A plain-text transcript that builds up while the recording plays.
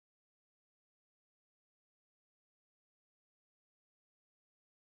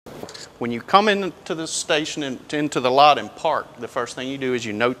When you come into the station and into the lot and park, the first thing you do is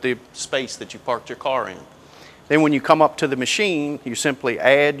you note the space that you parked your car in. Then when you come up to the machine, you simply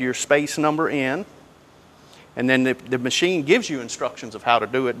add your space number in, and then the machine gives you instructions of how to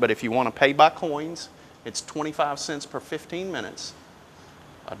do it. But if you want to pay by coins, it's 25 cents per 15 minutes,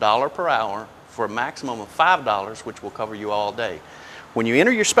 $1 per hour, for a maximum of $5, which will cover you all day. When you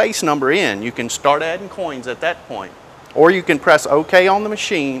enter your space number in, you can start adding coins at that point. Or you can press OK on the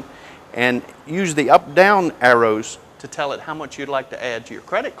machine and use the up-down arrows to tell it how much you'd like to add to your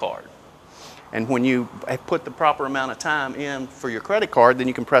credit card. And when you have put the proper amount of time in for your credit card, then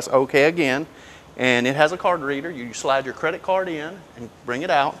you can press OK again. And it has a card reader. You slide your credit card in and bring it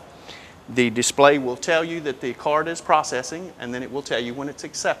out. The display will tell you that the card is processing, and then it will tell you when it's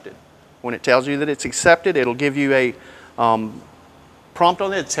accepted. When it tells you that it's accepted, it'll give you a prompt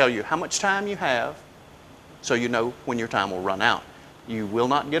on it to tell you how much time you have, so you know when your time will run out. You will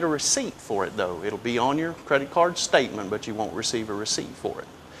not get a receipt for it, though. It'll be on your credit card statement, but you won't receive a receipt for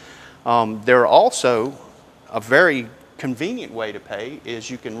it. There are also a very convenient way to pay is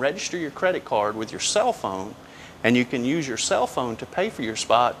you can register your credit card with your cell phone, and you can use your cell phone to pay for your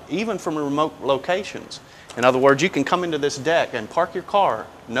spot even from remote locations. In other words, you can come into this deck and park your car,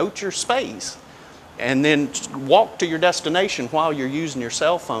 note your space, and then walk to your destination while you're using your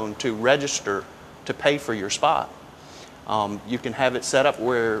cell phone to register to pay for your spot. You can have it set up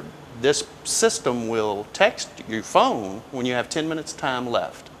where this system will text your phone when you have 10 minutes time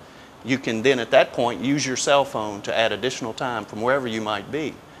left. You can then at that point use your cell phone to add additional time from wherever you might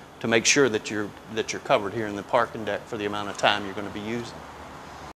be to make sure that you're covered here in the parking deck for the amount of time you're going to be using.